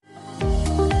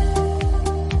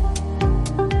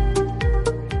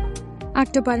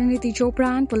Actor Parineeti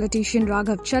Chopra and politician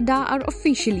Raghav Chadha are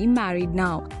officially married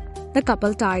now. The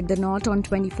couple tied the knot on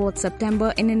 24th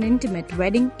September in an intimate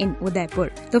wedding in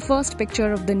Udaipur. The first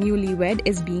picture of the newlywed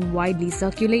is being widely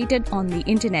circulated on the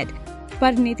internet.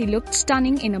 Parineeti looked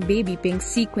stunning in a baby pink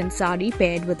sequin saree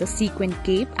paired with a sequined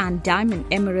cape and diamond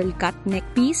emerald cut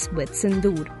neckpiece with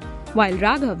sindoor, while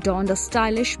Raghav donned a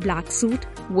stylish black suit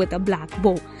with a black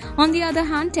bow. On the other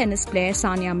hand, tennis player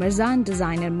Sania Mirza and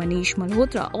designer Manish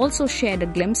Malhotra also shared a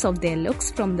glimpse of their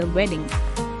looks from the wedding.